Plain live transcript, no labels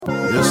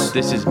Lewis.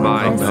 This is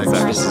my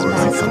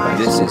comeback.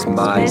 This is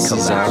my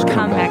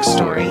comeback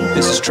story.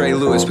 This is Trey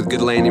Lewis with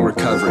Good Landing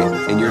Recovery,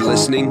 and you're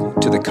listening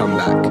to The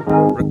Comeback.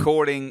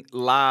 Recording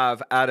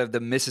live out of the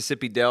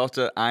Mississippi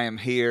Delta. I am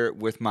here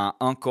with my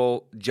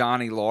uncle,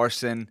 Johnny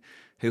Larson,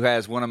 who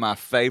has one of my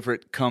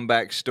favorite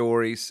comeback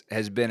stories,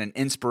 has been an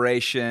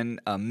inspiration,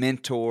 a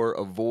mentor,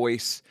 a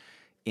voice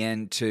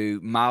into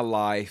my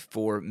life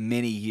for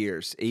many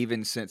years,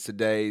 even since the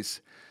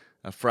days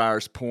of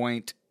Friars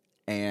Point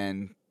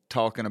and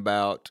talking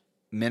about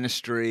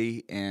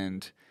ministry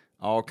and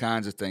all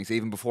kinds of things,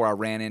 even before I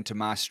ran into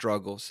my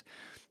struggles.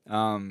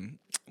 Some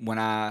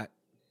of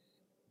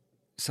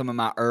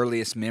my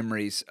earliest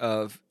memories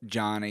of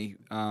Johnny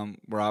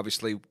were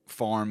obviously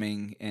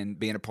farming and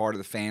being a part of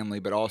the family,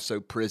 but also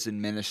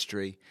prison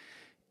ministry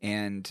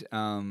and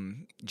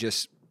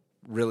just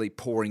really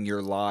pouring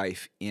your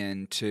life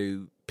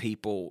into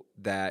people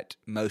that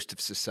most of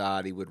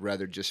society would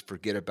rather just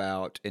forget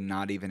about and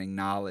not even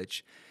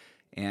acknowledge.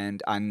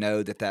 And I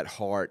know that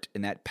heart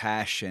and that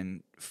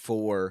passion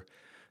for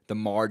the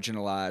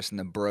marginalized and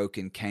the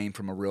broken came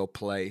from a real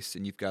place,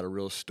 and you've got a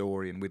real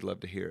story, and we'd love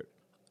to hear it.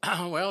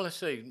 Well, let's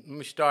see. Let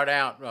me start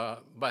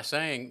out by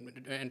saying,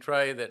 and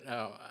Trey, that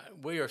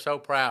we are so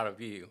proud of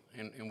you,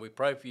 and we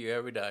pray for you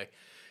every day,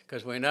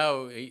 because we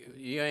know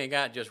you ain't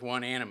got just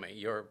one enemy,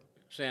 your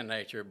sin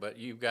nature, but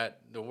you've got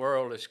the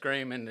world is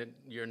screaming that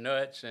you're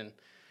nuts, and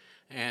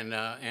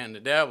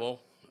the devil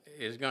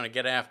is going to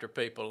get after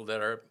people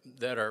that are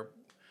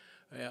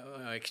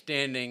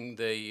extending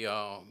the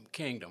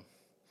kingdom.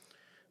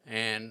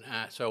 And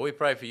so we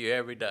pray for you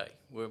every day.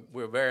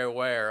 We're very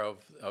aware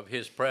of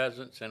his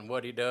presence and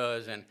what he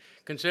does, and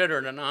consider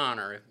it an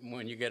honor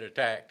when you get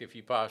attacked, if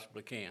you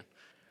possibly can.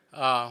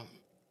 Well,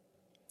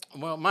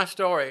 my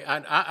story,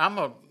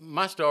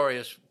 my story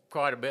is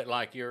quite a bit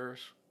like yours.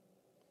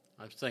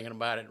 I was thinking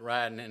about it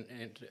riding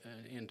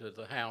into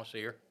the house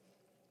here.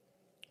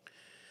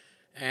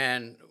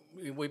 And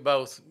we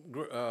both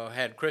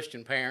had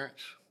Christian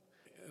parents.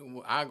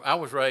 I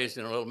was raised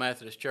in a little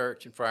Methodist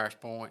church in Friars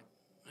Point,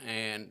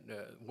 and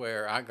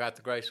where I got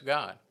the grace of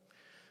God.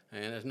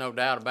 And there's no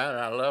doubt about it,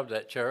 I loved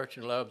that church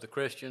and loved the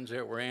Christians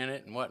that were in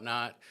it and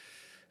whatnot.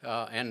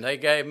 And they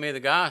gave me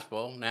the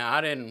gospel. Now, I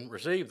didn't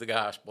receive the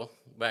gospel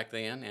back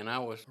then, and I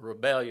was a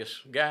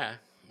rebellious guy,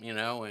 and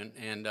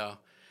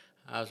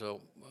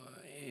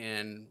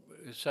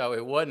so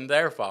it wasn't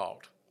their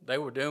fault. They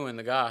were doing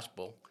the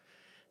gospel,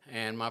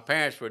 and my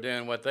parents were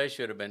doing what they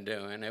should have been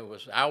doing.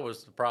 I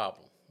was the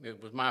problem. It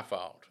was my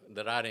fault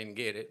that I didn't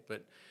get it.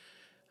 But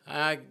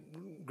I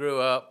grew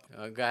up,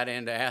 got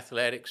into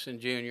athletics in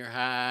junior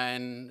high,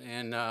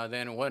 and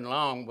then it wasn't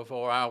long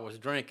before I was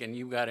drinking.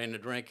 You got into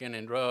drinking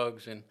and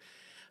drugs, and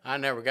I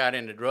never got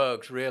into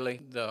drugs,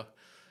 really. The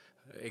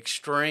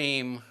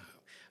extreme,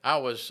 I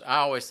always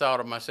thought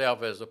of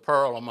myself as the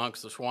pearl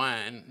amongst the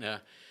swine.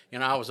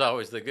 I was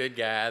always the good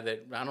guy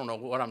that, I don't know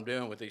what I'm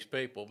doing with these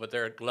people, but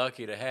they're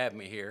lucky to have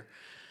me here.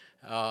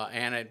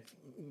 And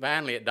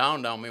finally it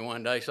dawned on me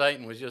one day,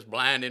 Satan was just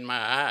blinding my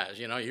eyes.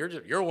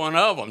 You're one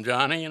of them,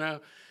 Johnny,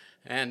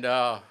 and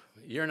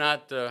you're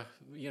not the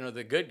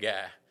good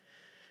guy.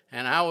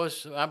 And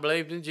I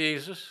believed in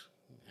Jesus.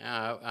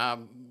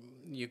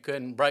 You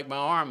couldn't break my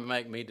arm and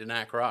make me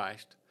deny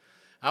Christ.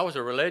 I was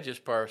a religious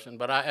person,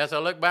 but as I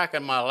look back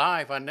in my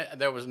life,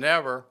 there was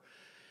never,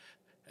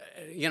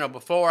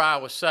 before I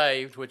was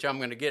saved, which I'm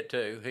going to get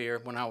to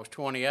here when I was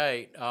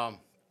 28,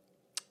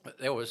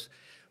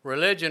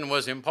 religion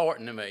was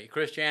important to me.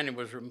 Christianity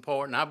was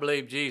important. I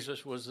believed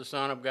Jesus was the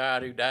Son of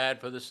God who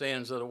died for the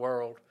sins of the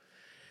world.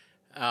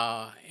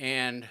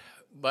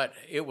 But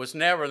it was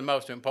never the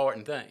most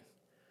important thing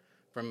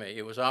for me.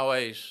 It was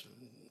always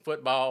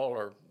football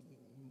or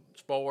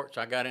sports.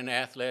 I got into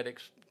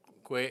athletics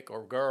quick,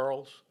 or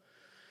girls.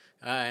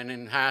 And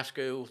in high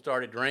school,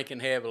 started drinking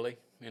heavily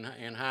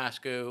in high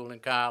school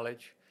and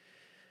college.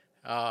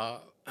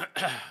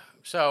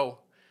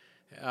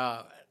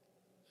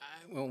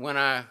 When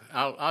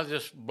I'll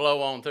just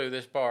blow on through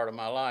this part of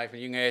my life,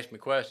 and you can ask me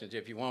questions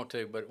if you want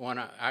to, but when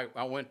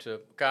I went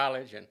to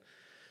college and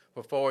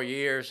for 4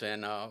 years,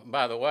 and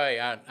by the way,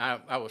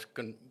 I was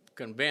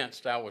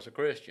convinced I was a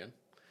Christian.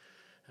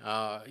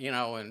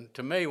 And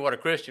to me, what a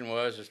Christian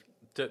was is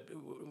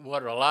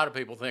what a lot of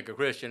people think a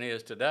Christian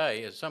is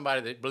today is somebody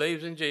that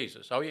believes in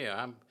Jesus. Oh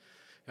yeah,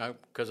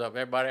 because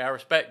everybody I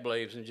respect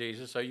believes in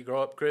Jesus. So you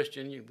grow up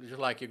Christian, just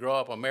like you grow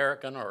up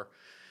American or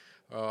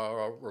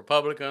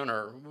Republican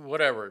or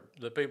whatever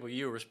the people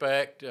you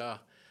respect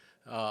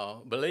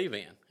believe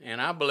in. And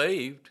I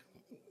believed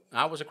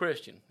I was a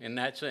Christian in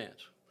that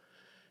sense.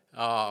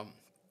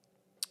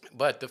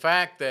 But the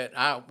fact that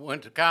I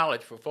went to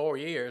college for 4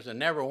 years and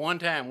never one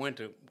time went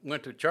to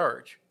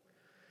church,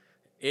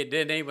 it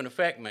didn't even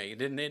affect me. It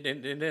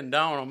didn't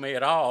dawn on me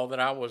at all that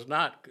I was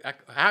not.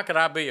 How could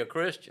I be a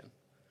Christian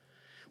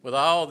with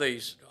all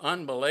these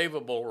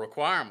unbelievable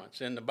requirements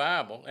in the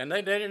Bible? And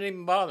they didn't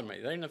even bother me.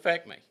 They didn't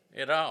affect me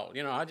at all.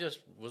 I just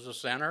was a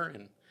sinner,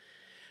 and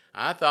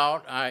I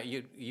thought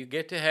you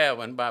get to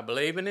heaven by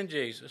believing in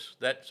Jesus,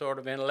 that sort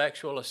of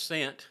intellectual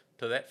assent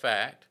to that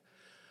fact,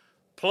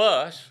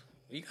 Plus,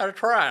 you got to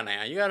try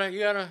now. You got to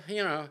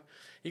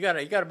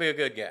be a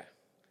good guy.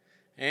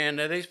 And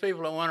these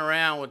people that went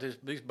around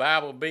with these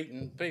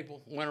Bible-beating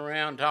people went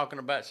around talking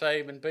about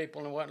saving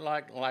people and what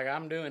like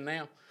I'm doing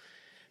now.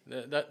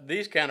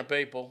 These kind of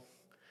people,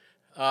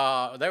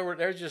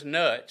 they're just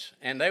nuts,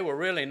 and they were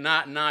really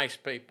not nice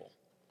people.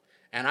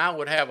 And I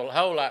would have a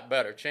whole lot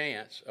better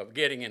chance of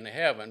getting into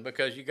heaven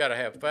because you got to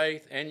have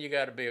faith and you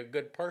got to be a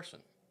good person.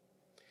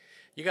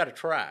 You got to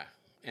try.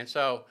 And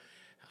so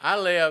I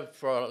lived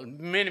for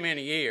many,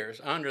 many years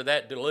under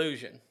that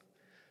delusion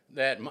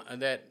that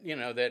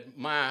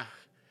my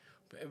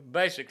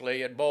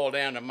basically it boiled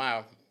down to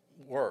my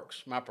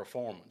works, my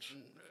performance.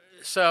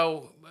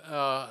 So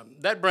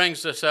that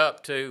brings us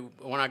up to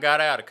when I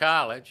got out of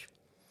college,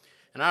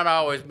 and I'd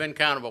always been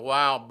kind of a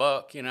wild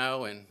buck, and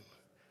I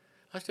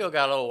still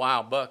got a little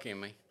wild buck in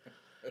me,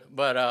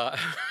 but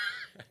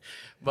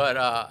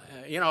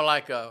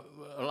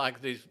like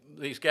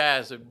these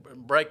guys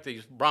that break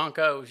these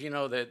broncos,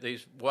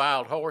 these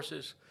wild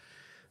horses.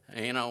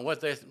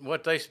 What they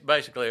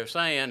basically are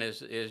saying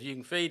is you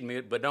can feed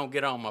me, but don't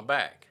get on my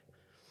back.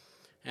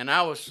 And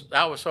I was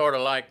sort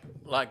of like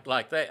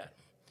that.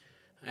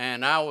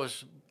 And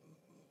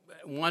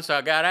once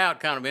I got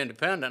out kind of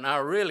independent, I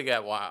really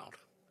got wild.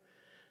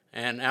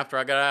 And after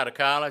I got out of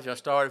college, I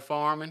started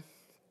farming.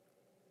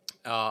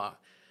 All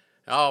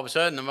of a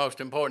sudden, the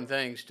most important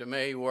things to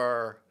me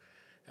were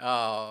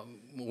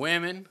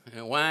women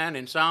and wine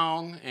and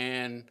song,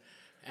 and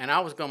I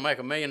was going to make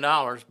 $1 million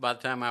by the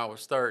time I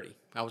was 30.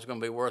 I was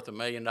going to be worth $1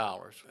 million.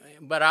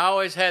 But I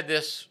always had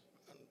this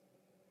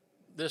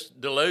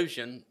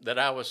delusion that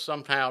I was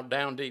somehow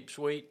down deep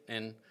sweet,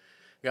 and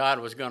God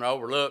was going to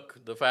overlook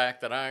the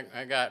fact that I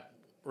got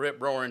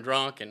rip-roaring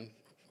drunk and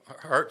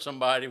hurt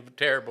somebody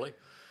terribly.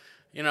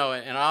 And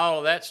all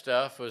of that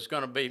stuff was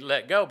going to be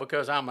let go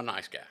because I'm a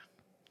nice guy.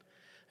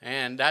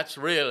 And that's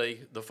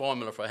really the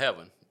formula for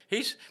heaven.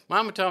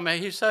 Mama told me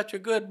he's such a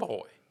good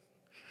boy.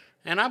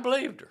 And I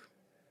believed her.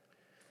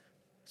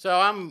 So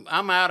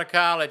I'm out of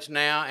college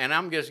now, and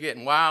I'm just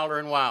getting wilder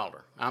and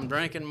wilder. I'm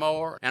drinking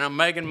more, and I'm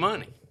making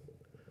money.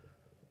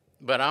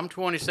 But I'm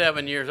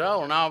 27 years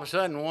old, and all of a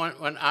sudden,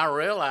 when I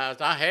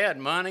realized I had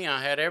money,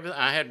 I had everything,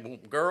 I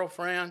had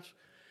girlfriends,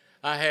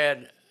 I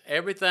had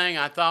everything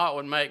I thought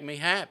would make me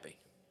happy.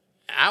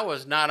 I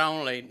was not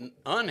only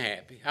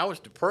unhappy, I was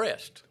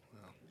depressed.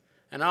 Wow.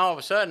 And all of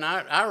a sudden,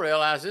 I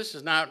realized this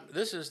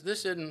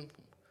isn't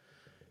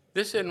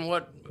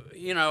what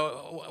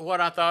what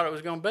I thought it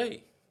was going to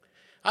be.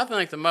 I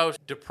think the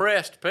most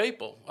depressed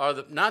people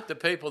are not the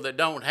people that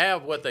don't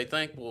have what they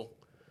think will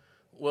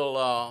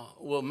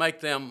make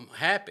them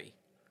happy,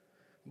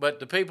 but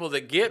the people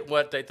that get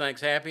what they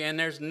think's happy and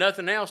there's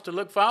nothing else to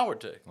look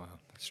forward to. Wow,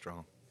 that's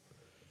strong.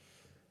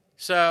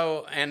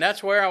 So, and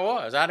that's where I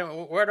was.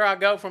 Where do I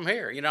go from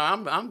here?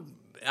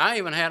 I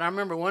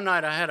remember one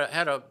night I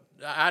had a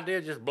idea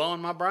of just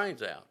blowing my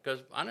brains out because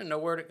I didn't know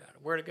where to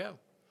go.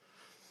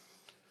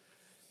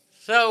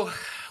 So,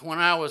 when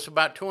I was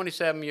about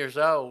 27 years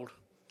old,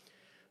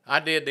 I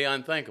did the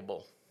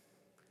unthinkable.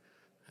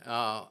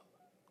 I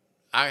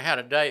had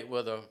a date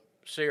with a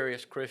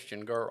serious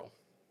Christian girl.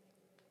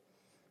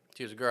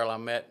 She was a girl I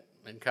met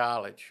in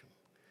college,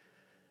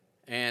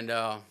 and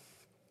I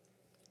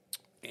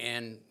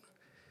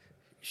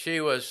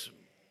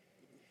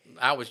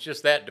was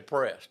just that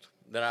depressed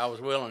that I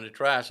was willing to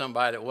try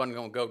somebody that wasn't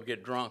going to go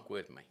get drunk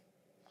with me.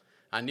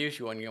 I knew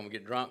she wasn't going to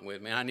get drunk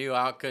with me. I knew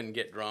I couldn't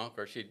get drunk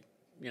or she'd,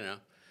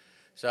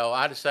 So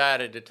I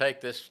decided to take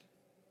this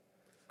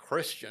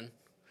Christian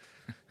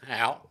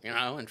out,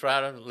 and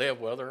try to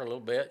live with her a little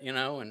bit,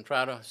 and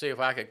try to see if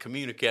I could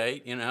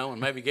communicate, and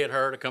maybe get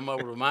her to come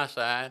over to my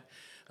side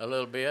a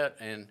little bit.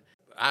 And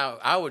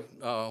I would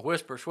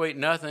whisper sweet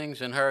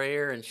nothings in her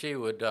ear, and she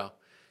would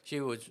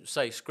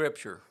say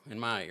scripture in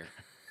my ear.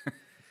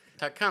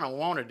 I kind of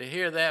wanted to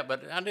hear that,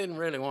 but I didn't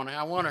really want to.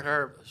 I wanted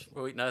her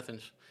sweet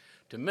nothings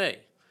to me.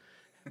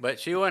 But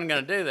she wasn't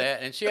going to do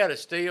that, and she had a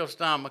steel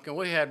stomach, and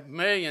we had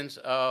millions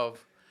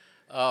of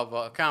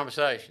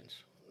conversations.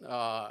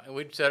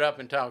 We'd sit up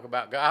and talk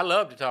about God. I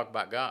love to talk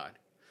about God.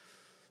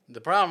 The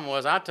problem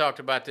was I talked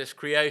about this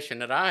creation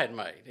that I had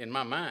made in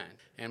my mind.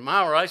 And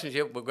my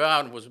relationship with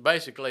God was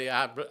basically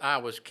I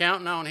was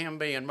counting on Him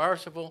being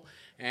merciful,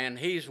 and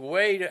He's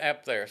way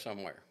up there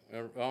somewhere.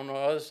 On the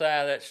other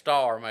side of that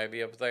star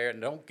maybe up there. And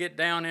don't get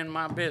down in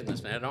my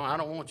business now. I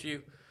don't want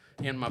you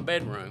in my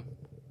bedroom.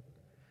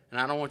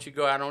 And I don't want you to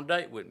go out on a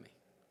date with me.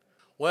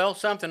 Well,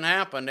 something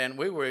happened, and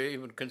we were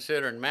even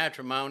considering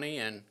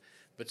matrimony,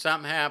 but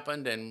something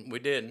happened, and we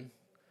didn't.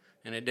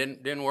 And it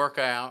didn't work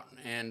out.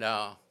 And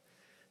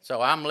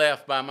so I'm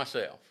left by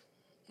myself.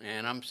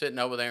 And I'm sitting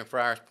over there in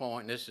Friars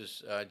Point. This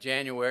is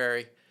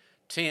January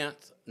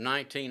 10th,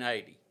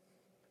 1980.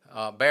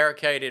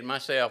 Barricaded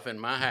myself in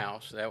my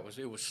house.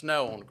 It was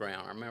snow on the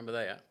ground. I remember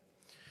that.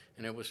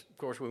 And it was, of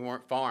course, we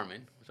weren't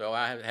farming, so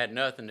I had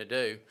nothing to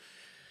do.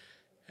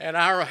 And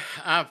I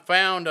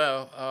found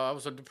I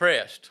was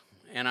depressed,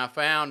 and I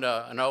found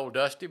an old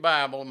dusty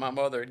Bible my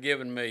mother had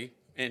given me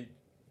in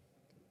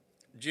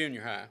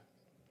junior high.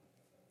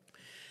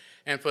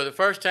 And for the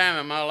first time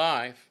in my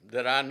life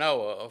that I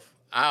know of,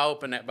 I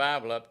opened that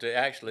Bible up to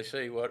actually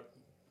see what,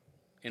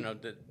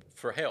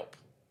 for help.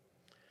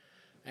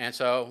 And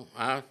so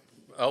I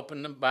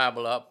opened the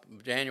Bible up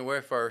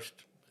January 1st,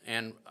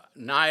 and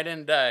night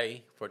and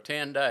day for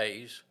 10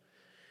 days,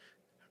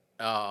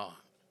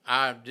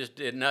 I just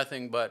did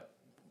nothing but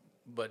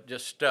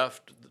just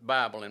stuffed the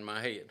Bible in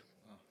my head.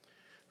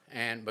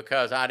 And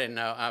because I didn't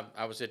know,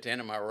 I was at the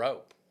end of my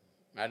rope.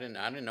 I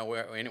didn't know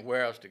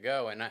anywhere else to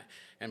go.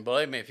 And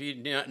believe me, if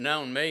you'd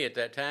known me at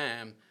that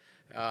time,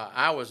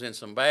 I was in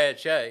some bad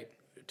shape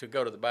to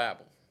go to the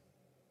Bible,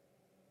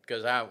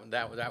 because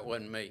that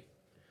wasn't me.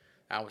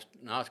 I was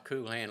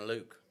Cool Hand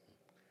Luke.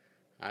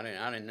 I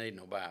didn't need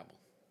no Bible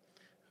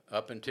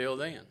up until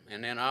then.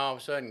 And then all of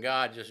a sudden,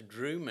 God just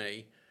drew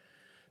me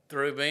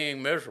through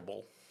being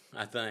miserable,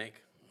 I think.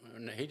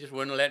 And He just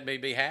wouldn't let me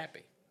be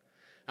happy.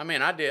 I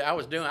mean, I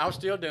was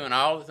still doing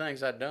all the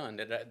things I'd done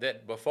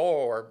that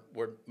before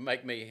would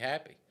make me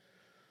happy.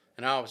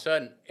 And all of a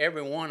sudden,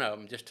 every one of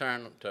them just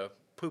turned to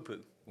poo-poo.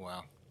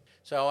 Wow.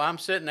 So I'm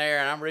sitting there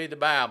and I'm reading the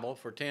Bible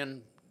for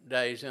 10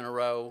 days in a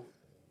row,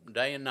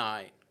 day and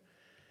night.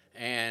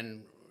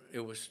 And it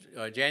was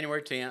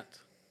January 10th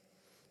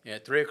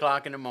at 3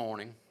 o'clock in the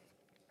morning.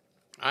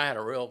 I had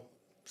a real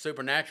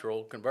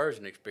supernatural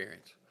conversion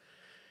experience.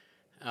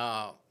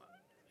 I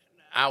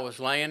was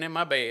laying in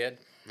my bed.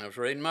 I was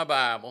reading my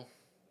Bible,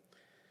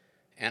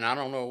 and I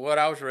don't know what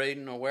I was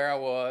reading or where I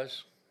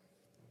was,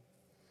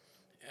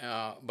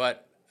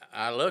 but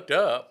I looked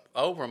up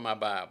over my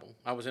Bible.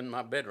 I was in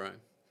my bedroom,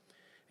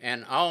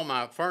 and all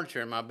my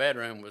furniture in my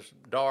bedroom was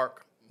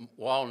dark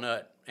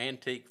walnut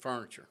antique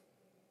furniture.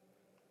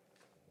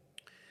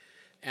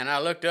 And I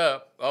looked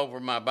up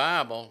over my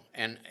Bible,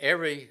 and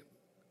every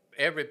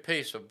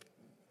piece of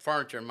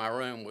furniture in my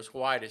room was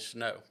white as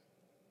snow.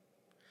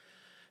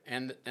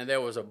 And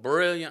there was a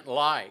brilliant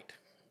light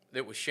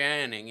that was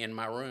shining in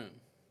my room.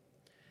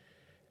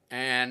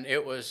 And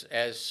it was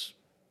as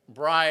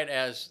bright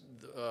as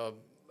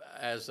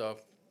a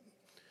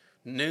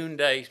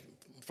noonday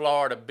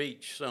Florida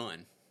beach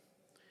sun.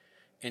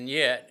 And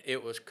yet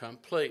it was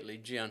completely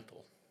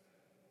gentle.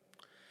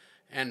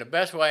 And the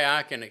best way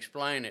I can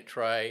explain it,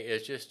 Trey,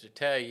 is just to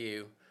tell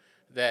you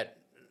that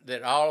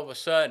all of a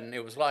sudden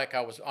it was like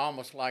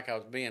almost like I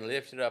was being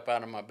lifted up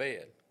out of my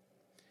bed.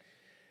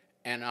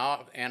 And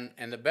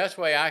the best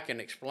way I can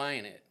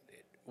explain it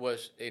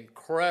was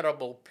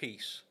incredible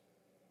peace.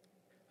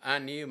 I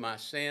knew my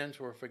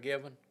sins were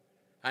forgiven.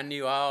 I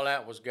knew all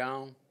that was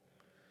gone.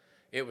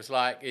 It was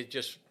like it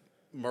just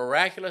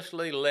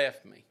miraculously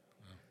left me.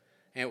 Wow.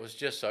 And it was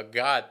just a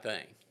God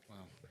thing. Wow.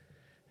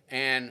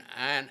 And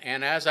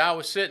as I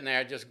was sitting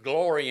there just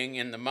glorying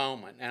in the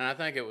moment, and I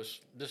think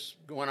this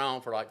went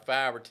on for like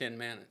 5 or 10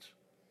 minutes.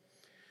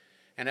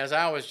 And as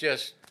I was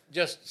just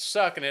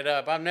sucking it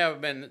up, I've never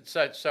been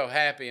so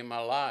happy in my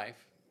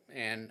life.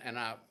 And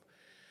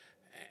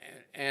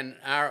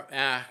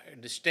I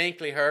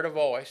distinctly heard a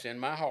voice in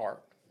my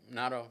heart,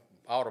 not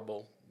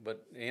audible,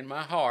 but in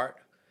my heart,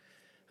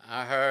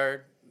 I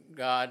heard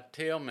God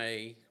tell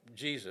me,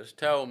 Jesus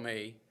told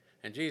me,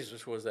 and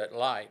Jesus was that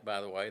light,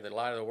 by the way, the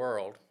light of the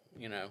world,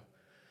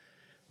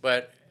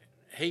 but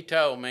He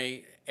told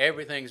me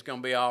everything's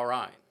going to be all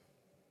right.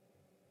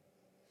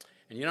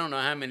 And you don't know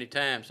how many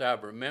times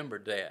I've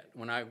remembered that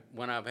when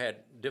I've had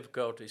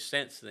difficulties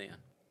since then.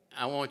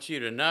 I want you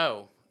to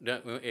know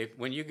that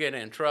when you get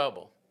in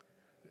trouble,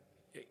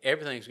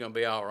 everything's going to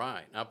be all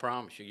right. I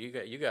promise you.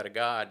 You got a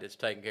God that's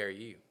taking care of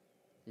you.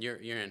 You're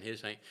in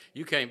His hand.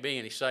 You can't be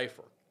any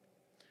safer.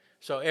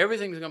 So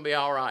everything's going to be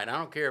all right. I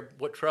don't care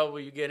what trouble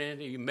you get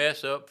into. You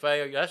mess up,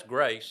 fail. That's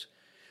grace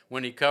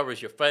when He covers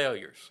your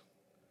failures.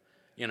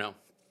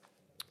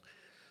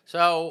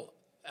 So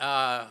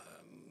I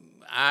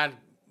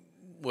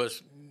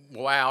was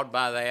wowed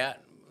by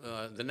that.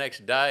 The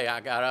next day I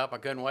got up. I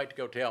couldn't wait to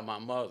go tell my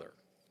mother,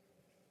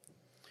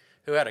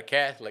 who had a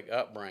Catholic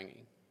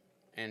upbringing,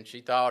 and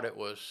she thought it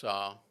was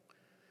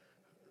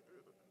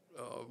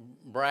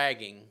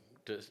bragging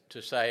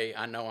to say,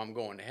 I know I'm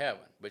going to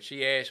heaven. But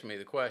she asked me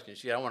the question.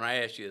 She said, I want to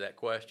ask you that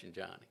question,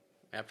 Johnny.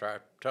 After I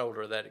told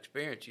her that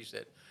experience, she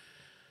said,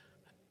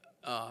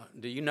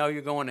 do you know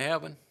you're going to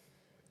heaven?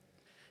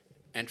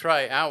 And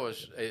Trey, I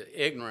was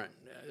ignorant,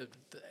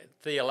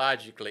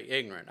 theologically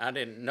ignorant.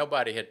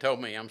 Nobody had told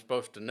me I'm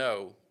supposed to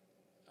know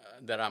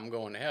that I'm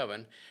going to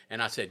heaven.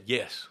 And I said,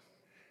 yes.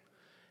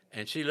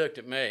 And she looked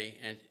at me,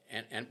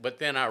 but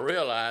then I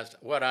realized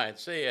what I had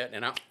said,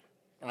 and I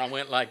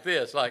went like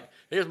this, like,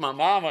 here's my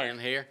mama in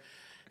here.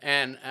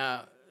 And,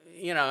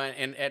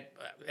 and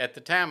at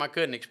the time I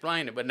couldn't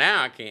explain it, but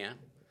now I can,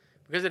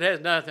 because it has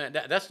nothing,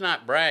 that's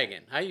not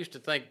bragging. I used to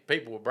think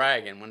people were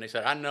bragging when they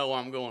said, I know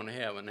I'm going to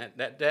heaven.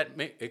 That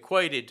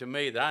equated to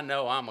me that I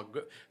know I'm a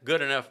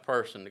good enough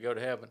person to go to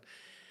heaven.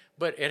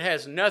 But it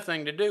has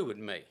nothing to do with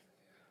me.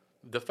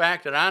 The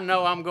fact that I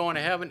know I'm going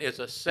to heaven is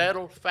a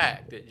settled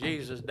fact that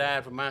Jesus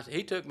died for my sins.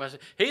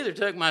 He either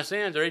took my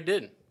sins or He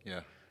didn't.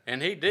 Yeah.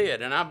 And he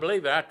did, and I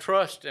believe it. I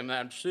trust him.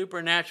 I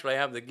supernaturally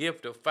have the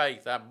gift of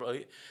faith.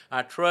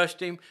 I trust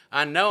him.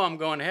 I know I'm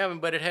going to heaven,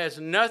 but it has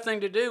nothing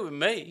to do with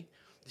me.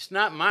 It's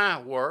not my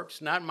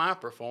works, not my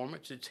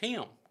performance. It's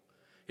him.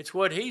 It's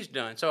what he's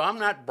done. So I'm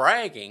not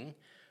bragging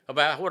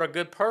about what a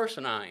good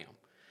person I am.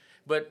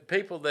 But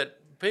people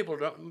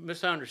don't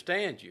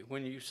misunderstand you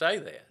when you say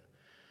that.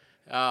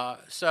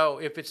 So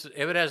if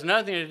it has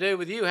nothing to do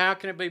with you, how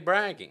can it be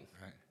bragging?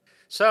 Right.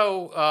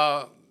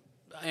 So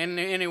and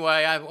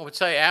anyway, I would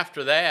say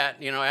after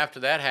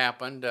that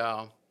happened.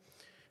 Of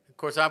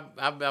course,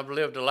 I've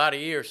lived a lot of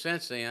years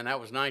since then. That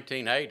was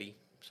 1980,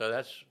 so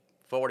that's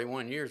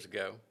 41 years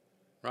ago,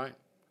 right?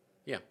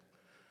 Yeah,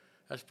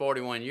 that's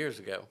 41 years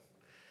ago.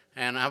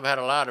 And I've had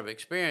a lot of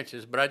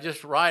experiences, but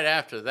right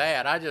after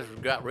that, I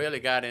just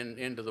got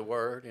into the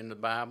Word, in the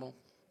Bible,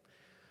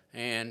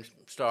 and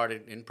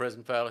started in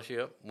prison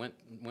fellowship.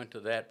 Went to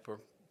that for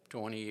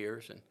 20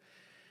 years,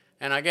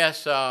 and I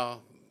guess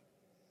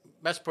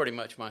that's pretty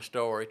much my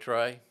story,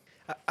 Trey.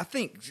 I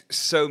think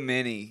so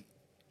many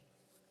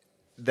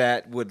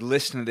that would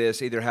listen to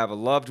this either have a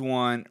loved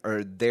one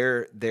or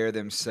they're there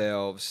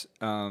themselves,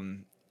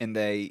 and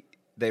they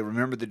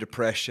remember the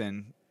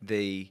depression,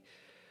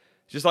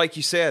 just like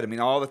you said, I mean,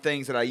 all the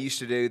things that I used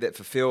to do that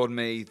fulfilled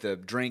me, the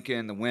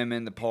drinking, the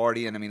women, the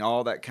partying, I mean,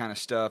 all that kind of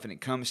stuff. And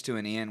it comes to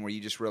an end where you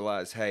just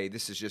realize, hey,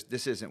 this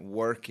isn't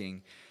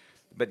working.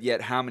 But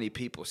yet how many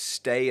people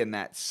stay in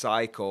that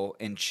cycle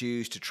and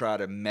choose to try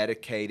to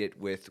medicate it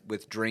with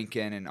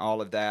drinking and all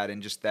of that.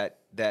 And just that,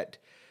 I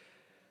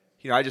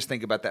just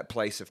think about that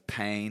place of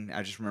pain.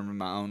 I just remember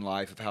my own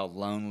life of how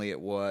lonely it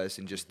was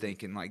and just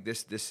thinking like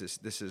this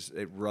is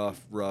a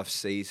rough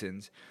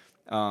seasons.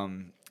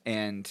 And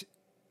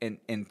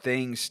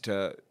things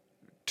to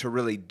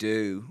really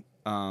do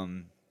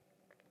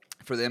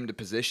for them to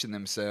position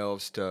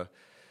themselves to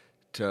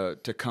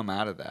come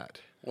out of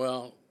that.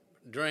 Well,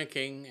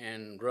 drinking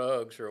and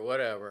drugs or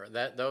whatever,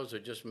 those are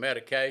just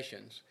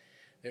medications.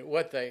 It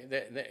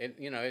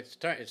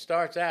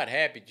starts out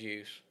happy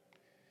juice,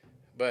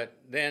 but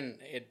then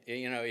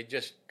it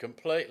just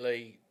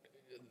completely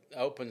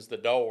opens the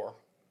door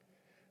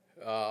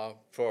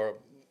for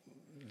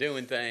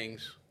doing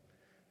things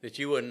that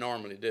you wouldn't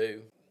normally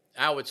do.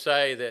 I would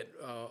say that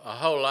a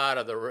whole lot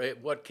of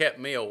what kept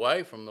me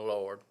away from the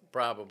Lord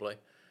probably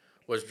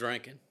was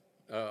drinking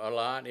a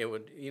lot. It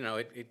would,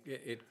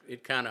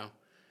 it kind of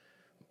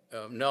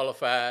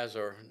nullifies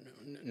or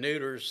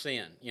neuters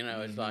sin.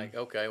 It's like,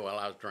 okay, well,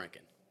 I was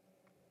drinking,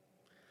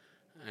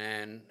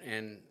 and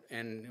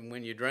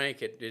when you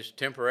drink, it just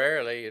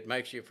temporarily it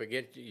makes you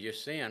forget your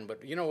sin. But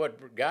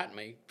what got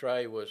me,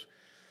 Trey, was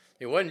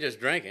it wasn't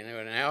just drinking. It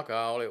was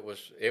alcohol. It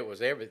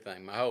was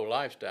everything. My whole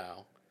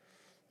lifestyle.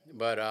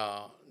 But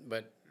I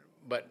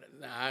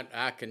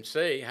can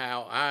see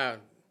how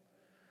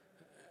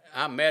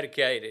I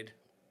medicated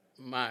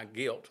my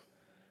guilt,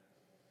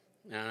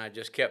 and I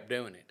just kept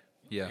doing it.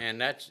 Yeah.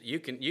 And you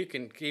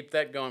can keep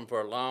that going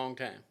for a long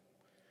time.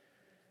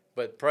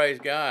 But praise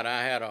God,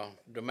 I had a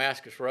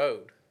Damascus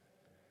Road,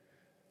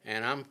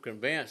 and I'm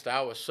convinced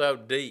I was so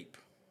deep,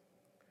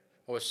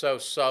 I was so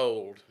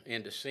sold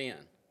into sin.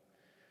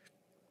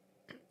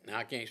 Now,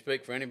 I can't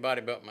speak for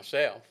anybody but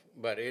myself,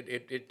 but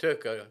it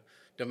took a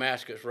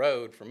Damascus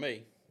Road for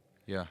me.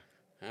 Yeah.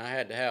 I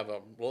had to have a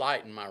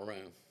light in my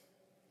room,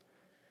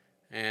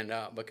 and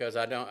because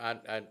I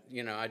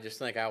just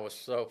think I was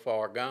so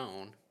far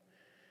gone.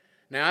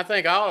 Now I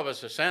think all of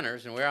us are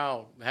sinners, and we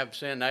all have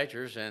sin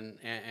natures and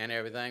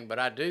everything. But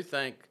I do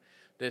think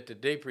that the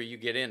deeper you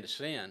get into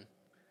sin,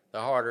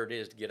 the harder it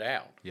is to get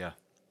out. Yeah.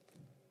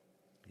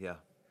 Yeah.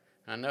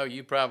 I know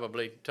you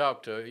probably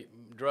talk to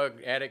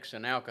drug addicts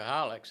and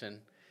alcoholics,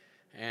 and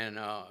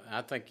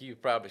I think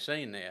you've probably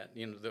seen that.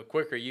 The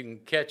quicker you can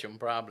catch them,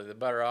 probably the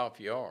better off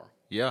you are.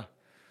 Yeah.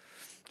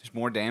 There's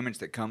more damage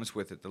that comes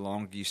with it the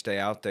longer you stay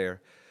out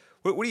there.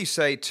 What do you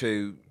say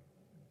to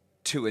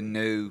a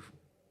new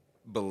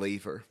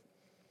believer?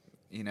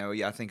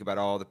 I think about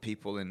all the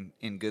people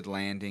in Good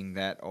Landing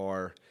that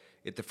are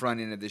at the front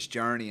end of this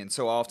journey, and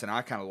so often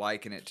I kind of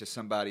liken it to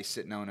somebody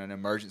sitting on an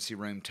emergency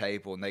room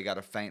table and they got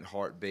a faint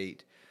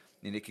heartbeat,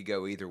 and it could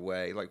go either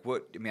way.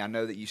 I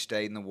know that you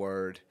stayed in the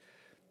Word.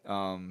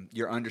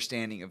 Your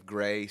understanding of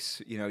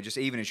grace, just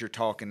even as you're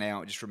talking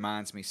now, it just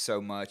reminds me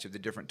so much of the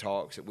different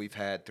talks that we've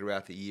had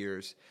throughout the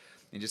years,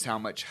 and just how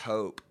much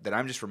hope that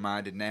I'm just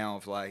reminded now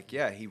of,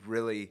 he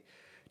really,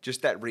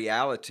 just that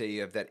reality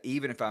of that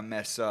even if I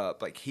mess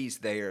up, he's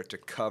there to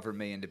cover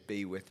me and to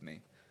be with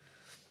me.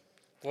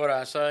 What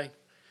I say?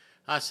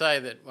 I say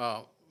that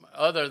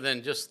other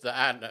than just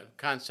the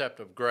concept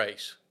of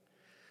grace,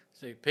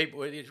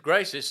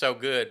 grace is so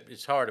good,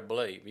 it's hard to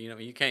believe.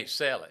 You can't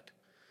sell it.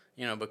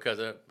 Because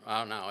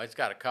it's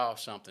got to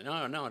cost something.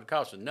 No, it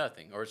costs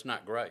nothing, or it's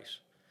not grace.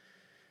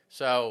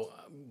 So,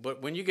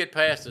 but when you get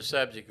past the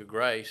subject of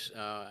grace,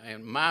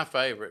 and my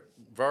favorite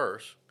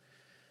verse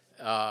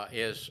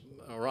is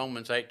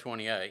Romans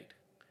 8:28,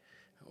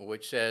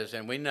 which says,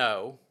 "And we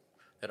know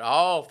that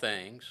all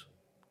things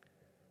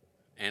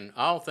And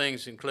all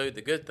things include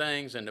the good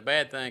things and the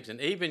bad things,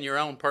 and even your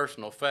own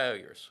personal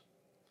failures,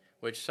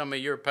 which some of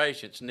your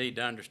patients need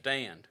to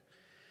understand.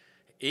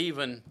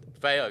 Even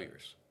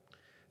failures.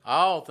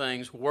 All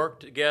things work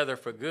together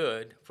for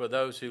good for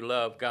those who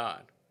love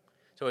God.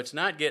 So it's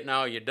not getting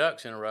all your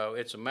ducks in a row.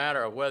 It's a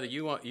matter of whether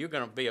you're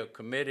going to be a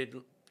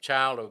committed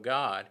child of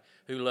God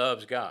who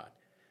loves God.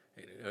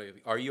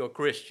 Are you a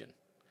Christian?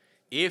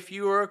 If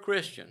you are a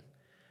Christian,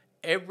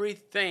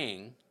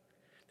 everything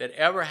that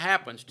ever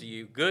happens to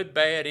you, good,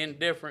 bad,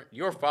 indifferent,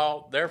 your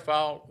fault, their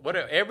fault,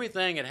 whatever,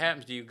 everything that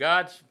happens to you,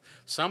 God's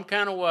some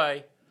kind of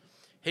way,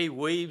 He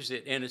weaves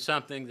it into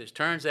something that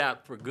turns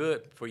out for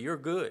good, for your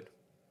good.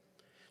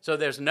 So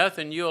there's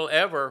nothing you'll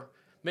ever,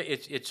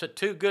 it's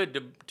too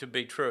good to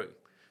be true.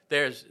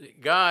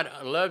 God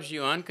loves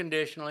you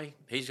unconditionally.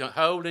 He's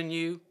holding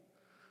you.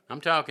 I'm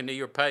talking to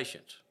your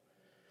patients.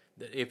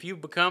 If you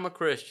become a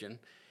Christian,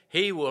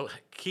 He will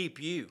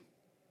keep you.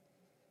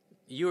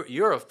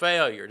 You're a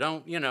failure.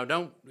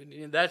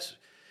 That's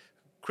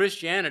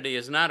Christianity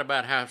is not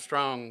about how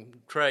strong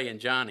Trey and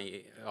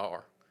Johnny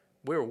are.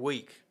 We're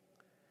weak.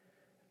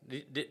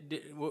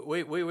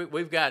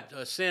 We've got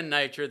a sin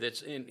nature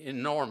that's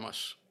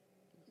enormous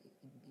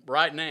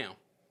right now,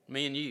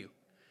 me and you,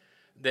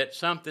 that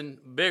something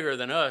bigger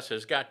than us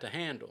has got to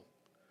handle.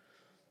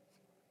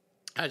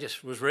 I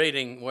just was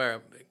reading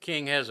where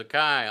King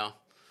Hezekiah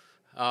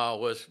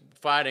was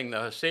fighting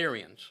the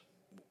Assyrians.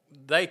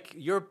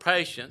 Your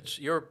patients,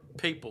 your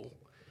people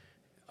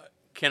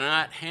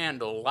cannot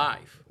handle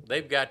life.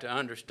 They've got to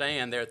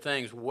understand there are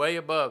things way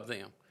above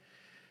them.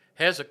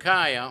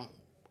 Hezekiah,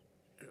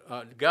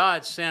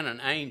 God sent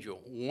an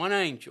angel, one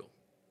angel,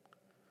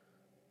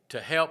 to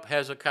help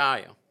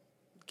Hezekiah,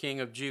 king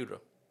of Judah.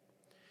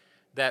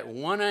 That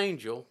one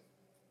angel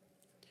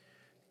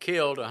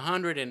killed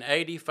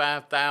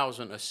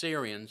 185,000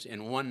 Assyrians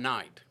in one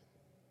night.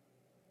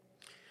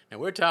 Now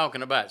we're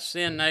talking about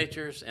sin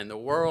natures and the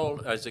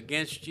world is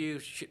against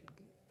you,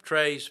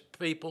 Trey's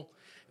people.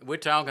 We're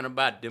talking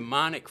about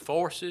demonic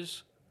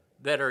forces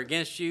that are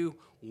against you.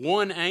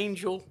 One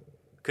angel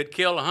could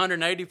kill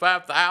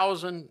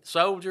 185,000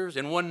 soldiers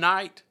in one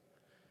night,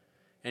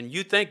 and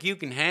you think you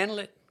can handle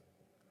it?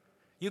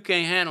 You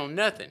can't handle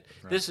nothing.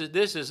 Right.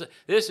 This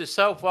is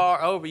so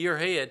far over your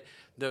head.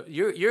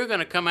 You're going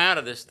to come out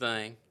of this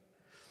thing,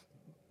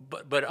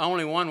 but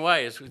only one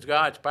way is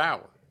God's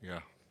power. Yeah.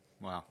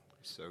 Wow.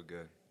 So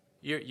good.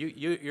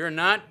 You're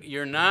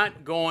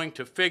not going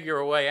to figure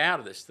a way out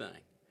of this thing.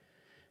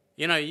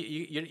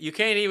 You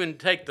can't even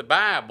take the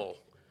Bible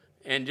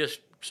and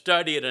just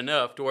study it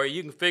enough to where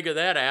you can figure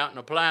that out and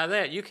apply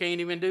that. You can't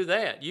even do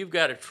that. You've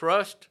got to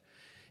trust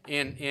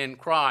in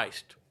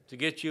Christ to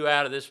get you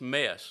out of this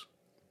mess.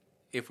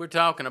 If we're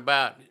talking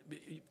about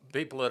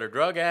people that are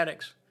drug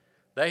addicts,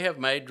 they have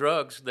made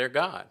drugs their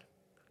God.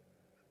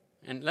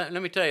 And let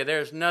me tell you,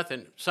 there's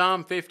nothing.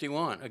 Psalm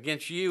 51,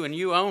 against you and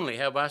you only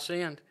have I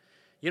sinned.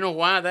 You know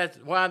why that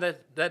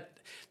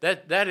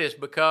is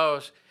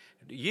because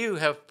you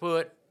have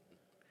put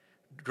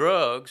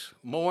drugs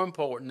more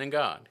important than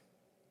God.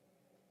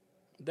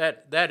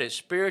 That is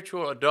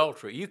spiritual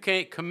adultery. You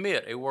can't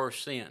commit a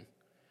worse sin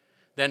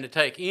than to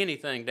take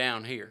anything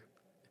down here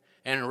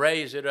and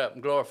raise it up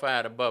and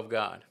glorify it above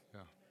God. Yeah.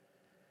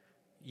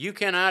 You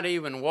cannot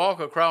even walk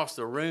across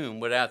the room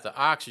without the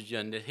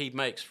oxygen that He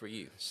makes for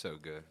you. So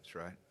good. That's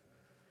right.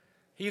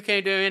 You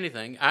can't do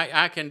anything.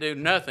 I can do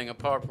nothing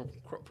apart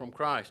from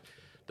Christ.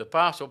 The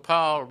Apostle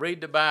Paul,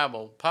 read the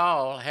Bible,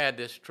 Paul had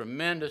this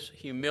tremendous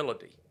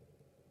humility.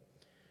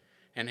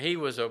 And he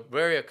was a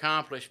very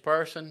accomplished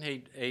person.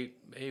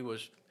 He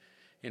was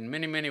in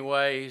many, many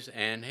ways,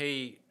 and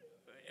he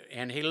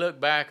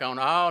looked back on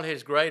all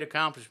his great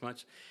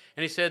accomplishments,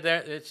 and he said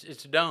that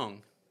it's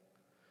dung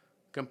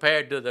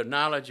compared to the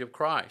knowledge of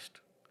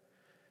Christ.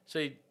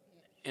 See,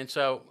 and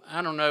so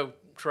I don't know,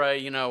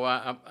 Trey.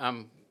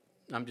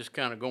 I'm just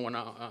kind of going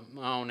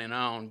on and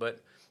on,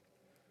 but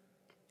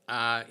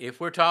if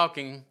we're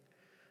talking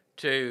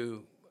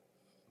to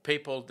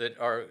people that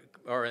are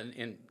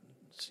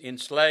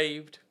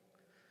enslaved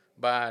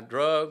by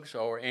drugs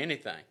or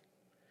anything,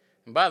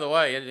 and by the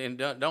way,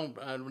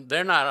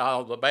 they're not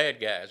all the bad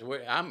guys.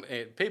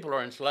 People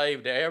are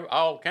enslaved to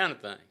all kind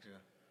of things. Yeah.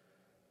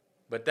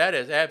 But that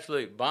is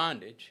absolute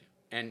bondage,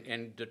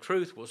 and the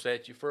truth will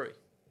set you free.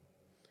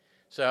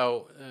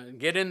 So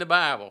get in the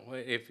Bible.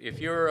 If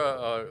you're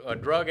a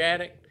drug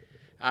addict,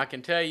 I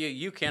can tell you,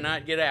 you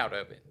cannot get out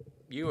of it.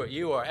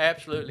 You are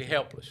absolutely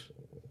helpless.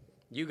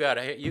 You got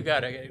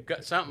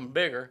something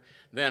bigger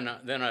than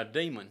a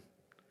demon,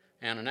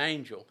 and an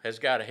angel has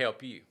got to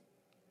help you.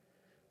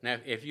 Now,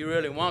 if you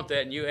really want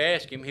that and you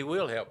ask Him, He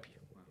will help you.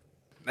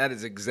 That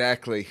is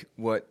exactly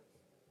what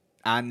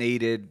I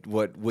needed,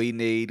 what we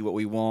need, what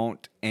we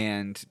want,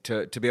 and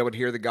to be able to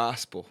hear the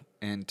gospel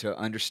and to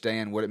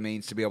understand what it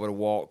means to be able to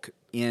walk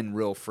in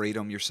real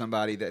freedom. You're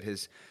somebody that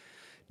has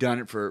done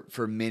it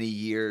for many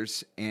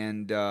years.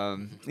 And,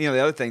 the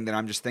other thing that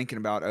I'm just thinking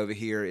about over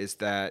here is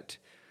that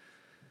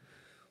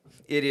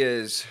it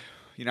is,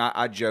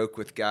 I joke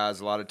with guys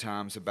a lot of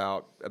times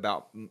about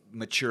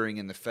maturing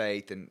in the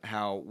faith and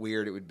how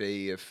weird it would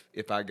be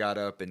if I got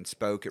up and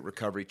spoke at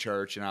Recovery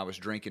Church and I was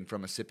drinking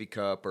from a sippy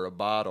cup or a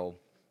bottle.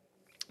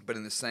 But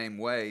in the same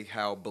way,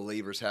 how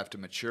believers have to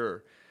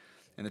mature.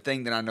 And the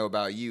thing that I know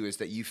about you is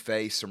that you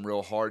face some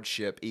real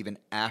hardship even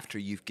after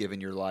you've given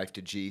your life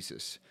to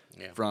Jesus.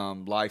 Yeah.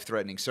 From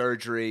life-threatening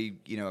surgery,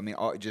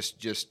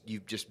 just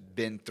you've just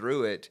been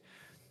through it.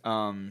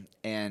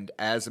 And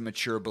as a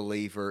mature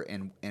believer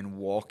and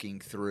walking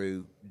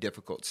through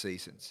difficult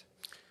seasons.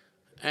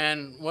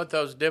 And what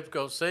those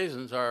difficult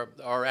seasons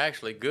are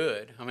actually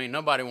good. I mean,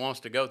 nobody wants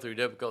to go through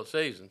difficult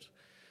seasons.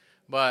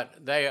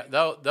 But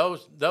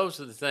those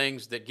are the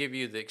things that give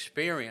you the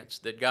experience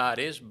that God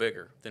is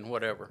bigger than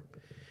whatever.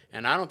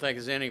 And I don't think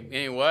there's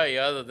any way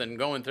other than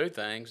going through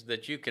things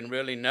that you can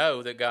really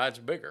know that God's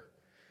bigger.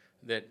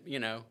 That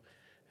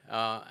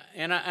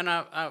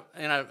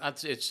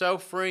it's so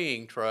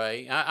freeing,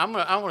 Trey. I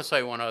want to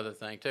say one other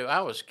thing too. I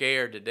was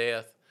scared to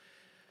death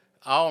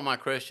all my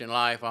Christian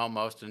life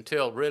almost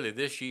until really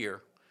this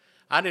year.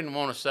 I didn't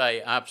want to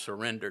say I've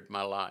surrendered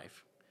my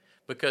life.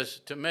 Because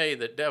to me,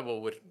 the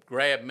devil would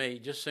grab me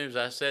just as soon as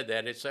I said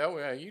that. It'd say, "Oh,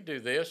 well, you do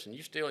this, and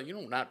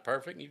you're not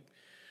perfect.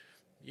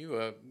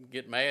 You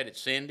get mad at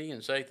Cindy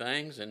and say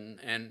things,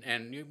 and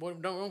you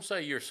don't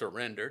say you're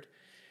surrendered.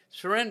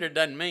 Surrendered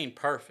doesn't mean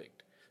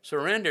perfect.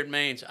 Surrendered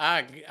means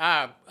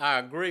I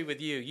agree with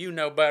you. You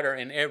know better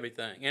in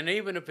everything, and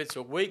even if it's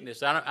a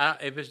weakness,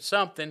 if it's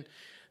something,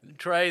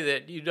 Trey,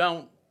 that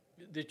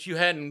you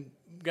hadn't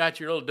got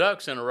your little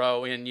ducks in a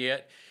row in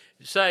yet,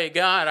 say,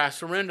 God, I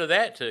surrender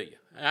that to you.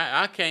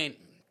 I can't.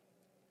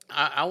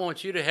 I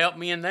want you to help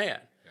me in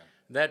that. Yeah.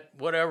 That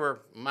whatever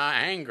my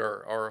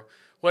anger or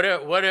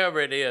whatever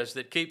it is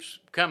that keeps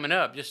coming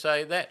up, just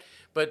say that.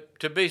 But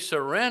to be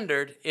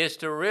surrendered is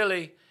to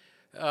really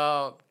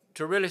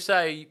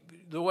say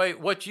the way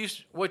what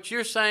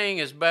you're saying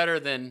is better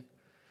than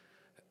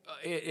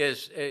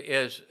is.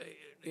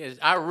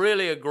 I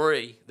really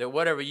agree that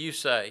whatever you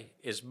say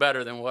is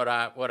better than what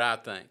I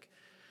think.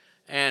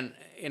 And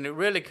it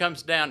really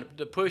comes down to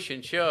the push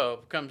and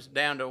shove, comes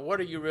down to what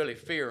are you really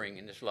fearing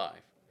in this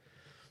life?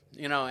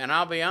 And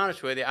I'll be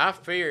honest with you, I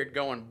feared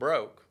going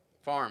broke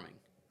farming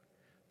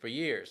for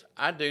years.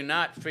 I do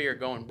not fear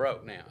going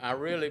broke now. I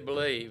really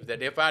believe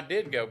that if I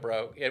did go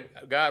broke,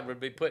 God would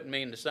be putting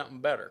me into something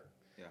better.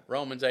 Yeah.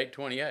 Romans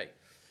 8:28.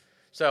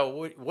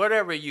 So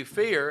whatever you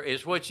fear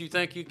is what you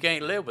think you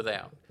can't live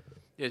without.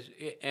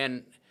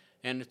 And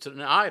it's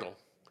an idol.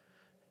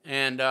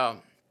 And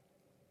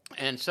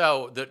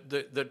so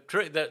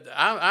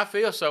I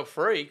feel so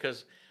free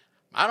because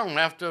I don't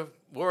have to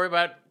worry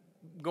about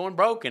going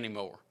broke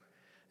anymore.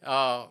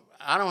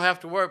 I don't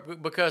have to worry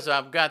because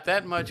I've got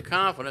that much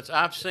confidence.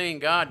 I've seen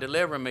God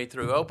deliver me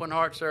through open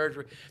heart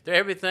surgery, through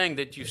everything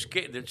that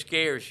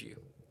scares you.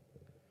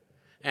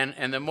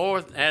 And the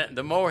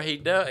more He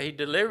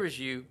delivers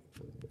you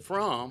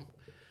from,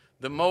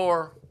 the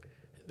more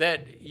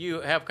that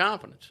you have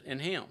confidence in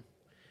Him.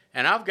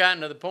 And I've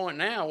gotten to the point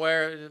now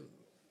where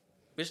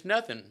it's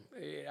nothing.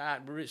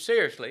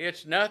 Seriously,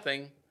 it's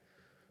nothing.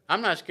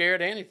 I'm not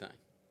scared of anything.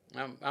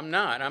 I'm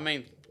not. I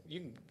mean,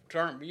 you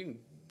can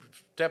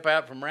step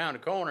out from around the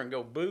corner and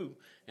go boo,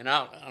 and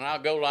I'll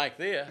go like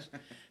this.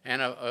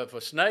 And if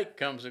a snake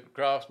comes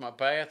across my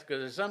path, because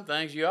there's some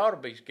things you ought to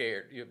be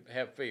scared. You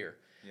have fear.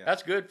 Yeah.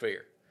 That's good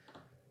fear,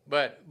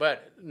 but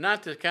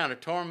not the kind of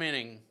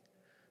tormenting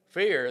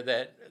fear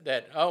that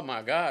oh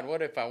my God,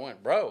 what if I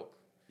went broke?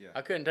 Yeah.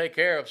 I couldn't take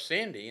care of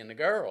Cindy and the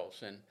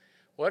girls, and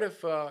what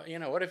if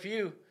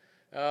you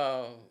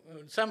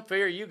some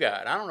fear you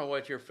got? I don't know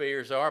what your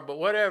fears are, but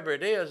whatever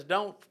it is,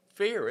 don't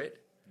fear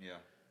it. Yeah.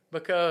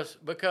 Because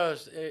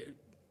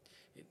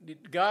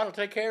God will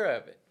take care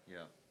of it.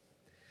 Yeah.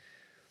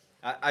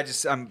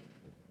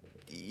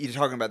 You're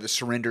talking about the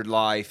surrendered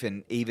life,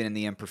 and even in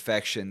the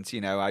imperfections.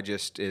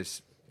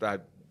 I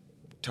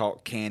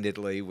talk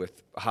candidly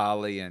with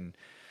Holly and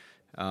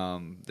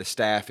the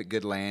staff at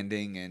Good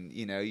Landing, and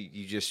you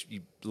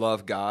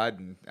love God,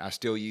 and I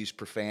still use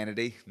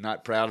profanity.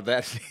 Not proud of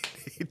that.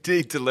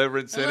 Need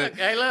deliverance in it.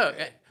 Hey, look.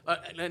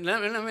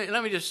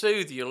 Let me just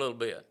soothe you a little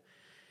bit.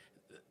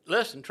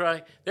 Listen,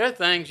 Trey. There are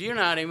things you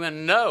not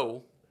even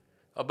know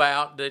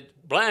about, the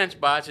blind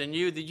spots in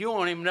you that you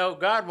won't even know.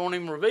 God won't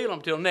even reveal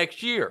them till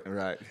next year.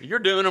 Right. You're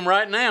doing them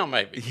right now,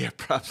 maybe. Yeah,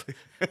 probably.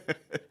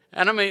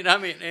 And I mean,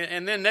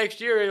 and then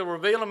next year He'll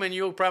reveal them, and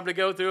you'll probably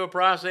go through a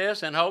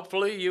process, and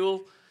hopefully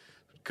you'll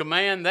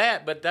command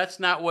that. But that's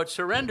not what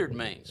surrendered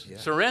means. Yeah.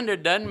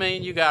 Surrendered doesn't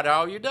mean you got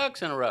all your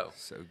ducks in a row.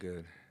 So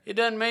good. It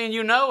doesn't mean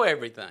you know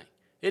everything.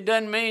 It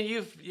doesn't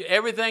mean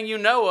everything you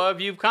know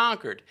of you've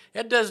conquered.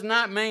 It does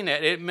not mean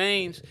that. It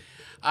means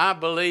I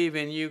believe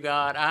in you,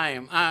 God.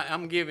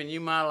 I'm giving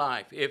you my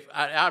life. If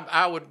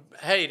I would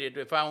hate it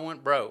if I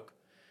went broke,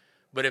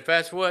 but if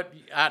that's what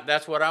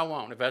I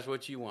want. If that's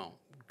what you want,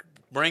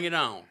 bring it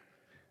on.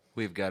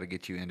 We've got to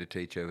get you in to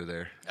teach over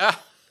there.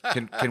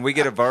 Can we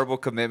get a verbal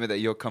commitment that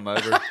you'll come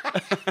over?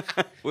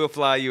 We'll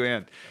fly you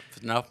in.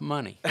 Enough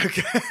money.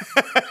 Okay.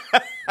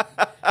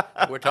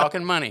 We're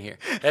talking money here.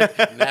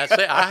 That's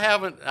it. I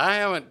haven't,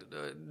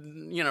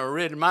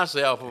 rid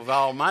myself of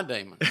all my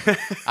demons.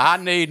 I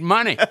need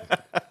money.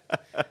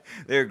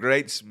 They're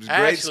great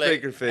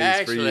speaker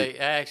fees for you.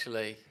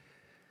 Actually,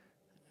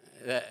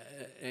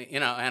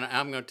 and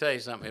I'm going to tell you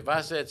something. If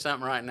I said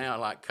something right now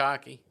like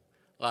cocky,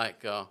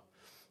 like,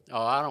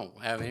 I don't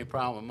have any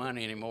problem with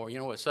money anymore. You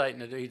know what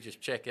Satan will do? He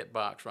just check that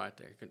box right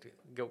there.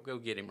 Go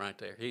get him right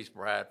there. He's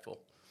prideful.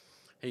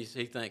 He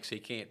thinks he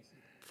can't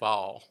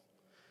fall.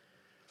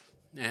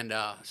 And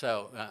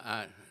so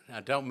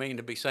I don't mean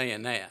to be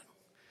saying that.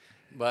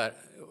 But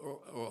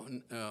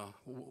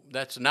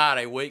that's not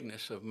a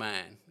weakness of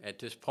mine at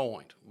this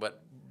point,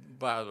 but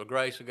by the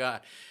grace of God.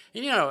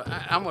 And,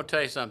 I'm going to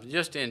tell you something,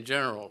 just in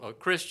general, a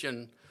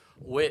Christian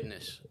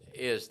witness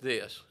is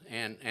this,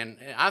 and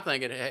I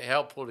think it's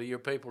helpful to your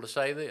people to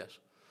say this,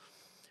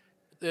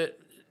 that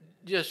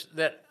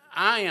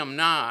I am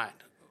not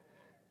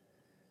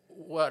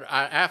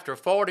after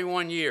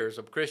 41 years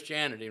of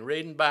Christianity,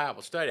 reading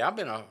Bible, study, I've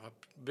been a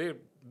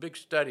big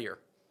studier.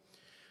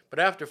 But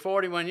after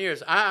 41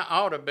 years, I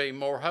ought to be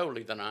more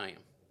holy than I am.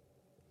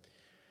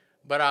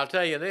 But I'll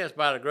tell you this,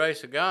 by the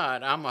grace of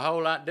God, I'm a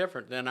whole lot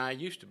different than I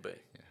used to be.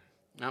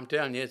 Yeah. I'm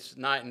telling you, it's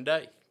night and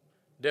day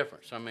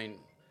difference. I mean,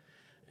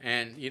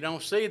 and you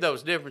don't see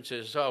those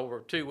differences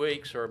over 2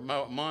 weeks or a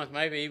month,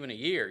 maybe even a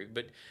year.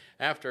 But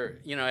after,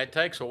 it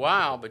takes a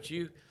while, but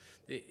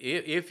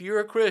if you're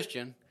a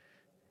Christian,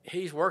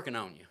 He's working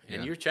on you,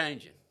 and you're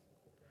changing.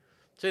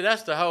 See,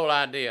 that's the whole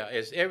idea,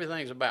 is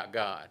everything's about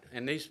God.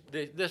 And this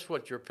is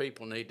what your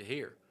people need to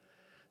hear.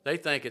 They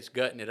think it's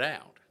gutting it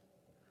out.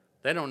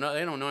 They don't know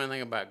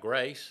anything about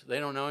grace. They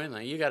don't know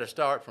anything. You got to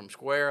start from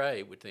square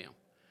A with them.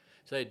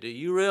 Say, do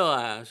you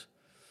realize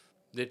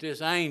that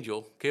this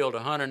angel killed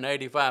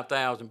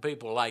 185,000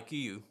 people like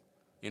you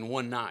in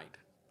one night?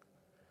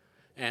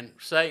 And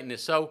Satan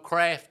is so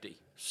crafty,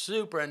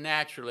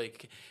 supernaturally,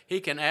 he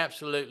can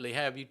absolutely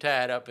have you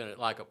tied up in it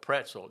like a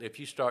pretzel if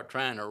you start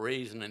trying to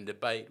reason and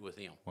debate with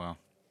him. Wow.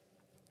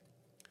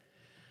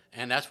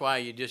 And that's why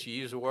you just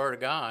use the Word of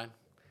God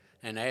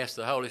and ask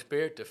the Holy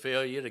Spirit to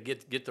fill you to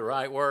get the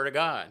right Word of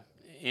God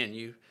in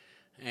you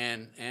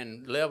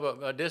and live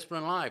a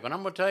disciplined life. And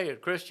I'm going to tell you,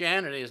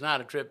 Christianity is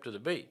not a trip to the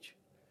beach.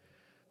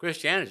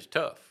 Christianity is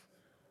tough.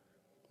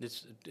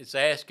 It's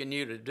asking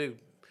you to do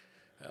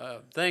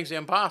things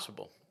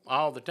impossible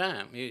all the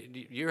time.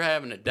 You're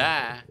having to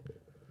die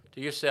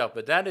to yourself.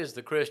 But that is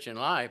the Christian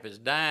life, is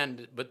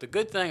dying. But the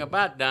good thing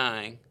about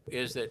dying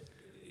is that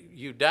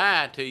you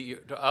die to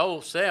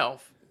old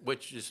self,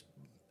 which is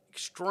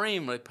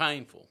extremely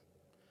painful.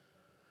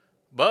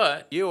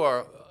 But you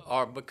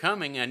are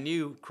becoming a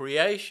new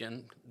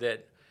creation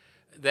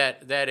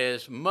that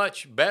is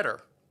much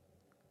better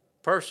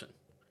person.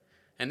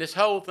 And this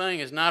whole thing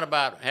is not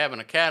about having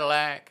a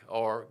Cadillac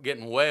or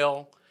getting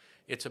well.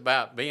 It's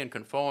about being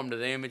conformed to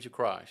the image of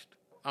Christ.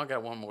 I've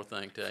got one more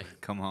thing to tell you.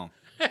 Come home.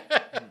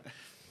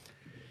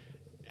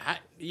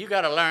 You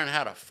got to learn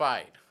how to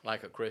fight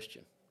like a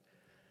Christian.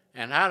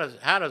 And how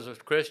does a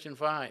Christian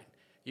fight?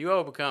 You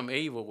overcome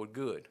evil with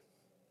good.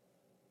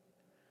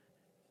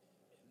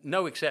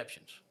 No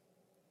exceptions.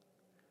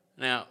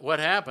 Now, what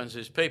happens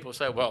is people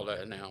say, well,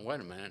 now,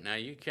 wait a minute. Now,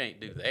 you can't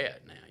do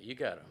that now. You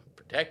got to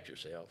protect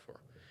yourself, or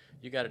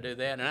you got to do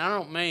that. And I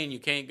don't mean you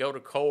can't go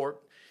to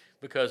court,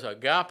 because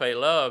agape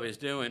love is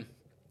doing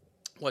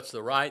what's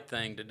the right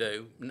thing to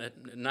do,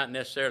 not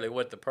necessarily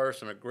what the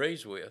person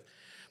agrees with,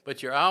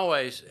 but you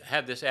always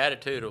have this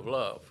attitude of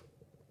love.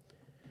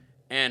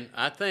 And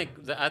I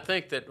think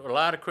that a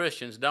lot of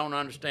Christians don't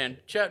understand.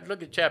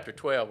 Look at chapter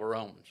 12 of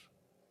Romans.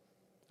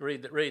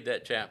 Read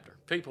that chapter.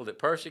 People that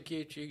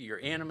persecute you, your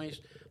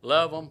enemies,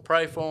 love them,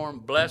 pray for them,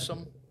 bless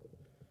them,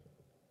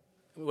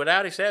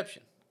 without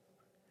exception.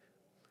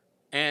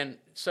 And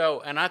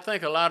I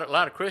think a lot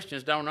of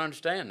Christians don't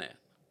understand that.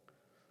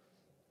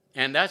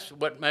 And that's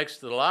what makes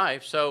the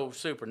life so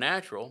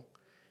supernatural,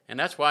 and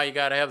that's why you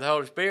got to have the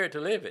Holy Spirit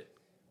to live it.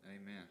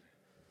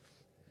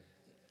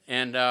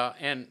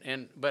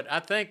 Amen. But I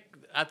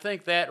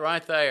think that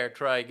right there,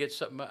 Trey, gets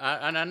something.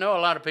 And I know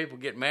a lot of people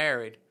get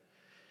married,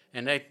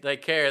 and they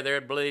carry their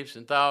beliefs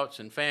and thoughts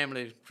and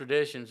family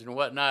traditions and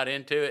whatnot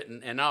into it,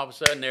 and all of a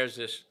sudden there's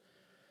this.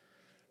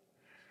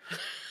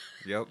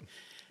 Yep.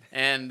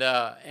 If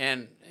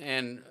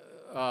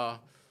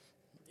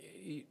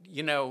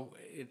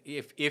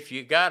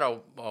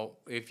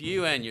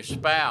you and your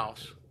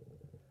spouse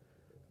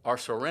are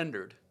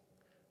surrendered,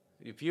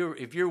 if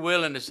you're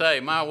willing to say,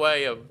 my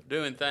way of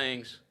doing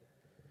things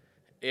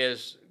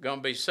is going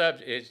to be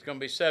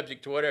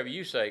subject to whatever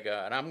you say,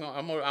 God. I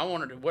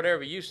want to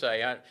whatever you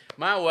say.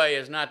 My way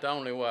is not the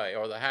only way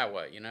or the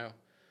highway, And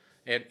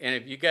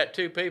if you got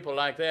two people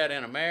like that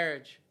in a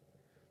marriage,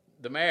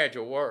 the marriage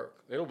will work.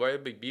 It'll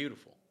be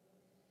beautiful.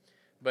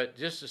 But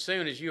just as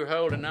soon as you're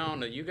holding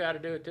on to, you got to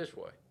do it this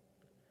way.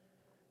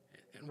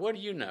 And what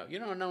do you know? You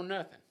don't know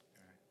nothing.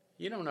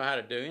 You don't know how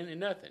to do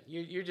nothing.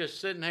 You're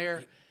just sitting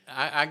here.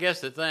 I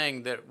guess the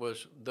thing that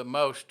was the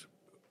most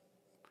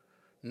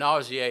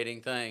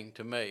nauseating thing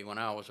to me when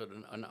I was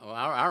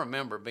I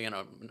remember being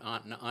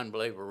an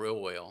unbeliever real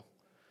well.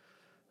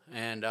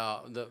 And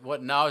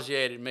what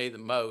nauseated me the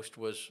most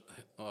was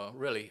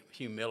really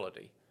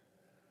humility,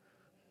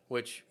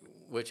 which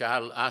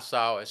I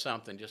saw as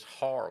something just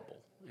horrible.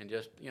 And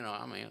just,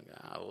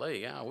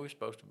 golly, we're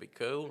supposed to be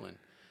cool, and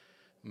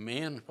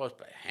men are supposed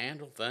to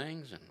handle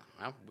things, and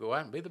I'll go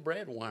out and be the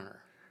breadwinner.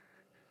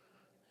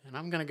 And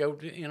I'm going to go,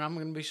 I'm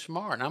going to be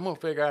smart, and I'm going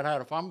to figure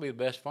out if I'm going to be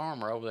the best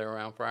farmer over there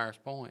around Friars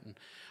Point. And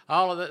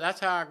all of that, that's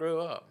how I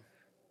grew up.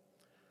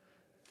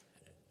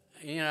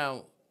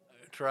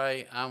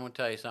 Trey, I'm going to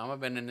tell you something. I've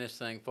been in this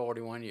thing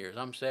 41 years.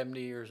 I'm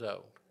 70 years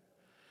old,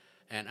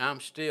 and I'm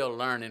still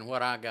learning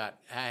what I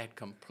had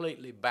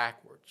completely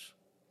backwards.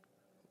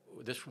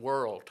 This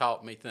world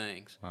taught me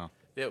things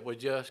that were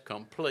just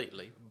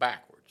completely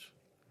backwards.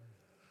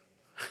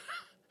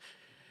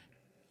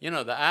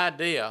 The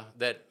idea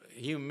that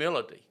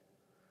humility,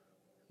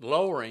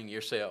 lowering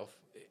yourself,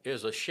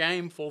 is a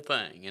shameful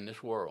thing in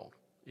this world,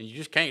 and you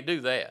just can't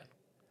do that.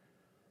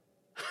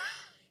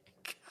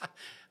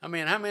 I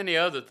mean, how many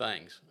other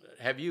things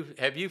have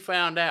you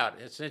found out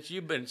since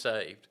you've been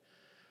saved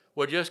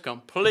were just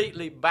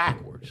completely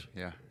backwards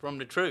from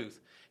the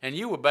truth, and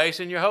you were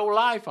basing your whole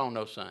life on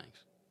those things?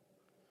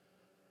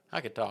 I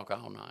could talk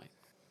all night.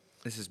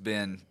 This has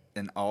been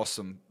an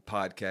awesome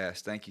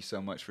podcast. Thank you so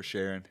much for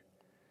sharing.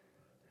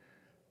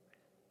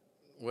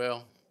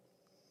 Well,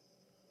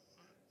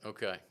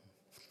 okay.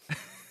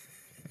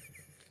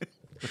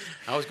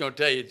 I was going to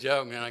tell you a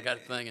joke, and I got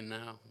thinking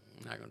now.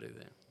 I'm not going to do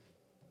that.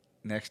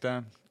 Next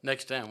time?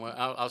 Next time. Well,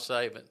 I'll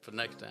save it for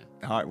next time.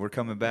 All right, we're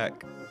coming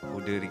back. We'll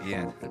do it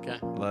again. Okay.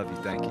 Love you.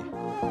 Thank you.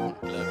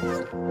 Love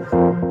you.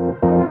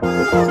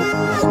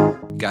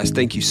 Guys,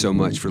 thank you so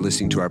much for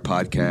listening to our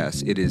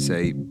podcast. It is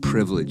a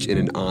privilege and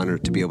an honor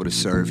to be able to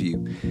serve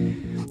you.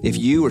 If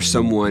you or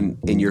someone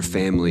in your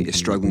family is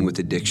struggling with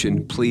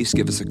addiction, please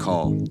give us a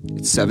call.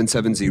 It's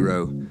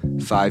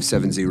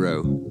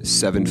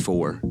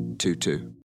 770-570-7422.